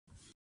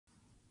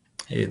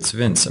Hey, it's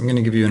Vince. I'm going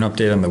to give you an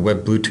update on the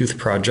Web Bluetooth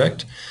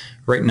project.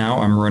 Right now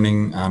I'm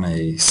running on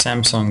a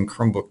Samsung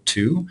Chromebook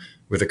 2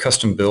 with a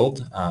custom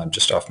build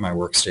just off my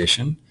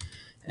workstation.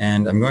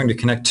 And I'm going to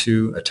connect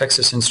to a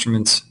Texas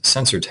Instruments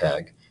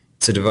SensorTag.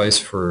 It's a device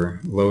for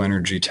low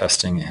energy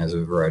testing. It has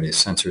a variety of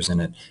sensors in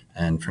it.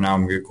 And for now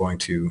I'm going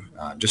to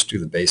just do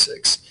the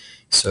basics.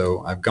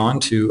 So I've gone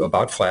to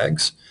About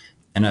Flags,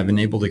 and I've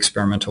enabled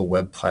experimental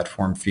web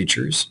platform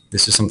features.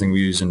 This is something we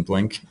use in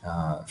Blink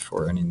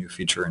for any new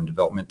feature in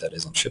development that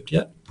isn't shipped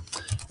yet.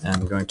 And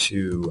I'm going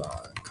to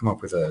come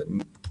up with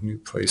a new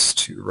place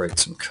to write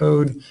some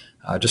code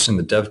just in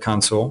the dev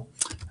console.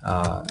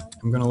 I'm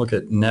going to look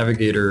at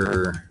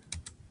Navigator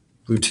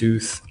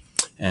Bluetooth,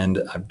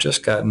 and I've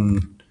just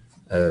gotten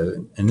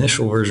an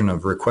initial version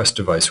of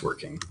requestDevice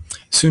working.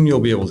 Soon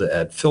you'll be able to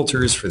add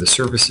filters for the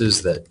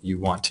services that you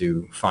want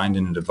to find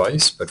in a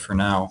device, but for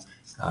now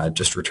it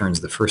just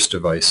returns the first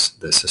device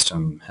the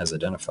system has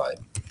identified.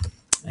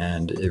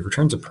 And it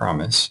returns a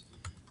promise,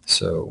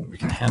 so we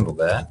can handle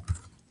that.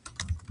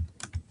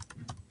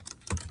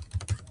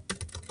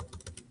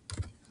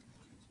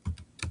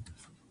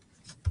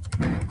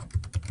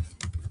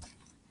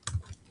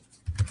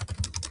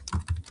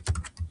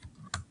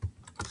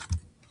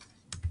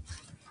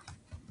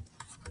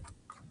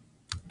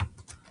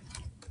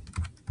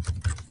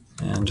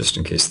 And just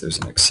in case there's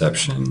an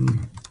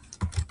exception,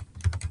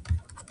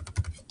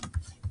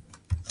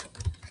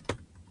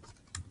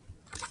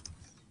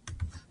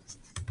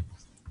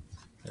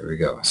 there we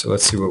go. So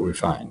let's see what we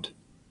find.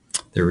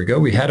 There we go.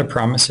 We had a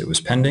promise. It was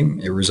pending.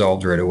 It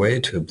resolved right away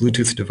to a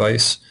Bluetooth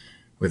device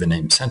with a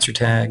name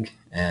SensorTag,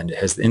 and it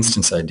has the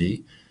instance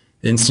ID.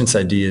 The instance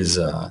ID is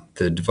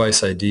the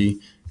device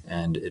ID,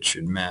 and it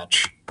should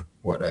match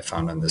what I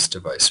found on this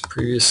device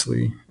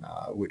previously,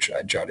 which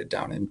I jotted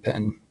down in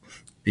pen,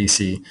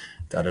 BC,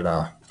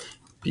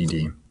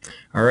 BD.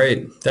 All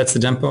right, that's the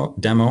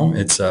demo.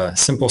 It's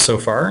simple so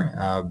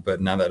far,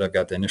 but now that I've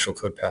got the initial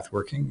code path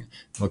working,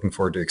 I'm looking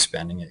forward to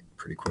expanding it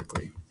pretty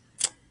quickly.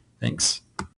 Thanks.